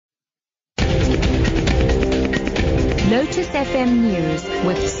Lotus FM News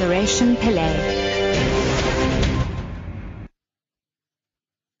with Sureshan Pillay.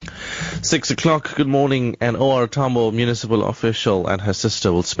 6 o'clock, good morning. An OR Tambo municipal official and her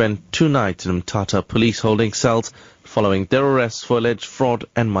sister will spend 2 nights in Mthatha police holding cells following their arrests for alleged fraud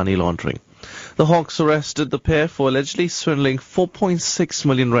and money laundering. The Hawks arrested the pair for allegedly swindling 4.6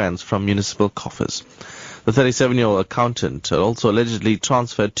 million rands from municipal coffers. The 37-year-old accountant had also allegedly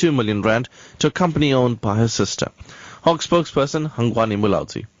transferred 2 million rand to a company owned by her sister. Hawks spokesperson Hangwani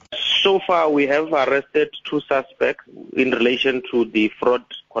Mulauti. So far, we have arrested 2 suspects in relation to the fraud,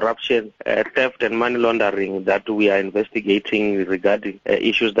 corruption, theft and money laundering that we are investigating regarding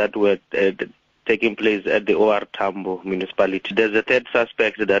issues that were taking place at the OR Tambo municipality. There's a 3rd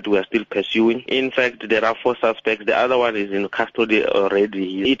suspect that we are still pursuing. In fact, there are 4 suspects. The other one is in custody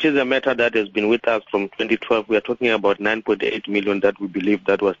already. It is a matter that has been with us from 2012. We are talking about 9.8 million that we believe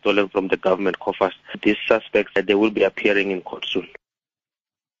that was stolen from the government coffers. These suspects, they will be appearing in court soon.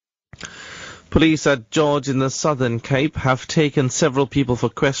 Police at George in the Southern Cape have taken several people for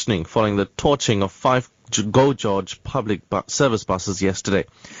questioning following the torching of 5 Go George public service buses yesterday.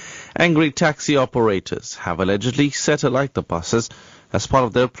 Angry taxi operators have allegedly set alight the buses as part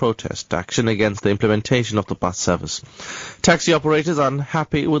of their protest action against the implementation of the bus service. Taxi operators are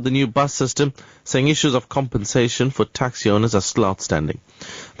unhappy with the new bus system, saying issues of compensation for taxi owners are still outstanding.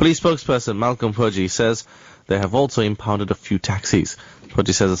 Police spokesperson Malcolm Purji says they have also impounded a few taxis.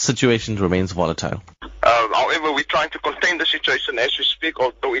 Purji says the situation remains volatile. However, we're trying to contain the situation as we speak,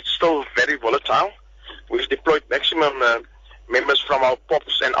 although it's still very volatile. We've deployed maximum members from our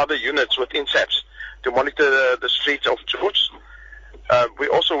POPs and other units within SAPS to monitor the streets of George.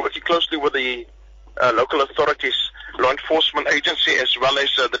 We're also working closely with the local authorities, law enforcement agency, as well as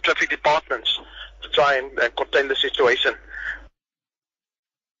the traffic departments to try and contain the situation.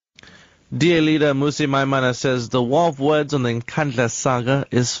 DA leader Musi Maimana says the war of words on the Nkandla saga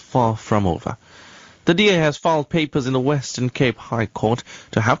is far from over. The DA has filed papers in the Western Cape High Court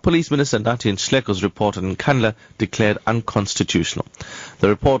to have Police Minister Nathi Nhleko's report on Nkandla declared unconstitutional. The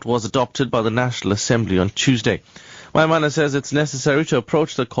report was adopted by the National Assembly on Tuesday. Maimana says it's necessary to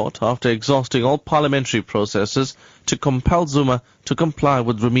approach the court after exhausting all parliamentary processes to compel Zuma to comply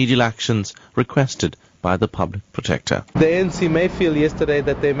with remedial actions requested by the public protector. The ANC may feel yesterday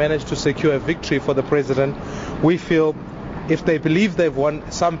that they managed to secure a victory for the president. We feel if they believe they've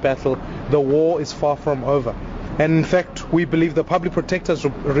won some battle, the war is far from over. And in fact, we believe the public protector's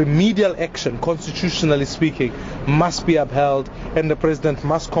remedial action, constitutionally speaking, must be upheld and the president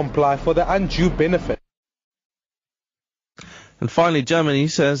must comply for the undue benefit. And finally, Germany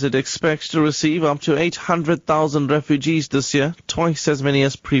says it expects to receive up to 800,000 refugees this year, twice as many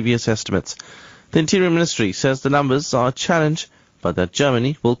as previous estimates. The Interior Ministry says the numbers are a challenge, but that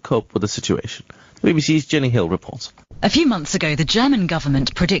Germany will cope with the situation. The BBC's Jenny Hill reports. A few months ago, the German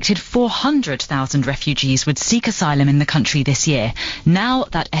government predicted 400,000 refugees would seek asylum in the country this year. Now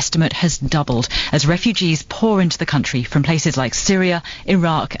that estimate has doubled as refugees pour into the country from places like Syria,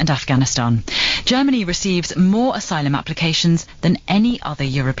 Iraq and Afghanistan. Germany receives more asylum applications than any other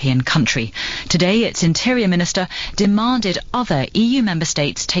European country. Today, its Interior Minister demanded other EU member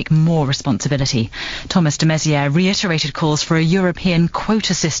states take more responsibility. Thomas de Maizière reiterated calls for a European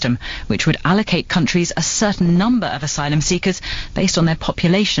quota system, which would allocate countries a certain number of asylum seekers based on their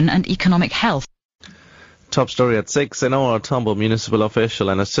population and economic health. Top story at 6. An OR Tambo municipal official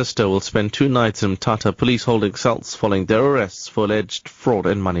and a sister will spend 2 nights in Mthatha police holding cells following their arrests for alleged fraud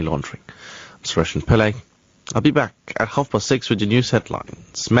and money laundering. I'm Sureshan Pillay. I'll be back at 6:30 with your news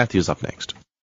headlines. Matthew's up next.